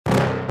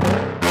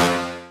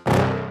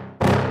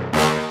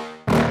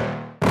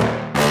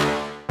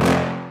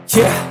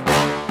Yeah.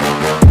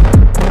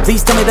 Please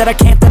tell me that I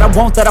can't, that I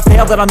won't, that I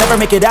fail, that I'll never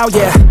make it out,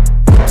 yeah.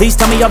 Please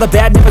tell me all the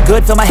bad, never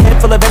good, fill my head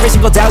full of every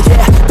single doubt, yeah.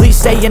 Please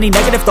say any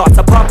negative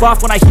thoughts, I pop off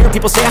when I hear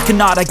people say I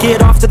cannot. I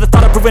get off to the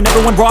thought of proving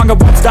everyone wrong, I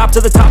won't stop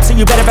to the top, so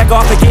you better back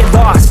off and get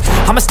lost.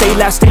 I'ma stay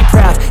loud, stay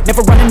proud,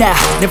 never running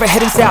out, never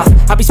heading south.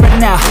 I'll be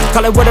spreading out,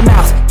 call it word of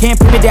mouth, can't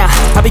put me down,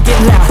 I'll be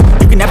getting loud.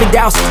 You can have your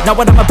doubts, not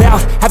what I'm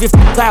about, have your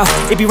cloud,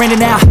 it be raining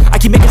now.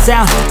 I keep making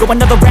sound, go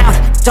another round,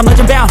 I'm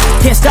legend bound,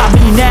 can't stop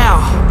me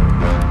now.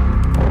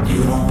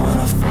 You don't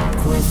wanna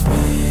fuck with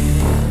me,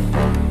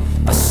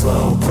 a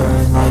slow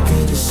burn like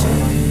a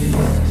disease.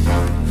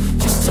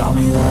 Just tell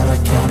me that I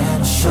can and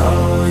I'll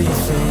show you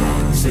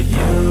things that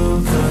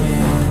you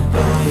couldn't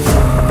believe.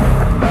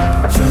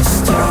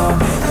 Just tell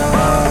me that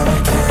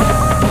I can.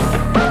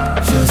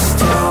 Just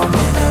tell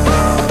me that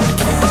I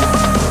can.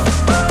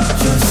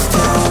 Just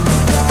tell me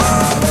that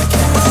I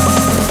can.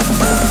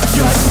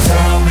 Just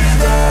tell me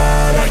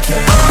that I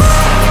can.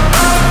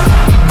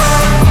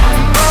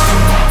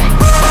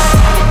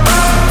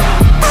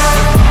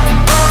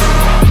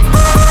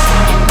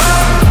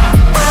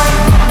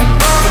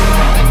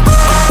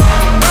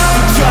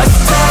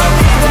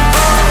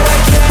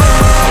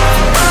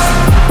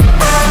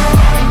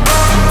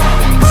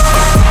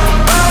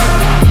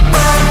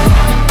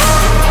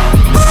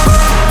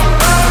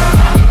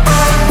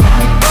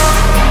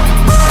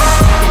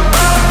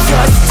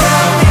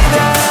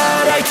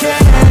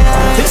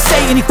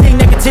 Anything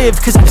negative,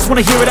 cause I just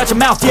wanna hear it out your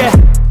mouth, yeah.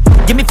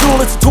 Give me fuel,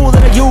 it's a tool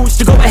that I use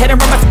to go ahead and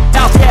run my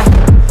mouth, yeah.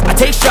 I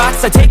take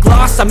shots, I take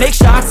loss, I make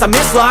shots, I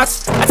miss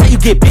lots. That's how you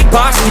get big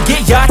box, you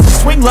get yachts, you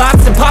swing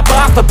lots and pop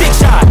off a big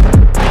shot.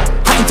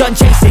 I ain't done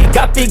chasing,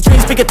 got big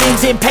dreams, bigger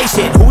things,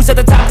 impatient. Who's at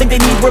the top think they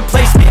need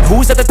replacement?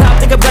 Who's at the top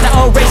think I'm gonna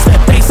erase,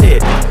 let's face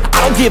it.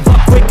 I don't give up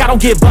quick, I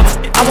don't give up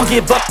shit, I won't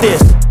give up this.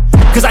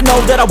 Cause I know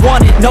that I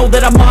want it, know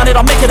that I'm on it,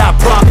 I'll make it, I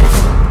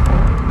promise.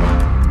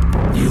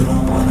 You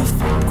don't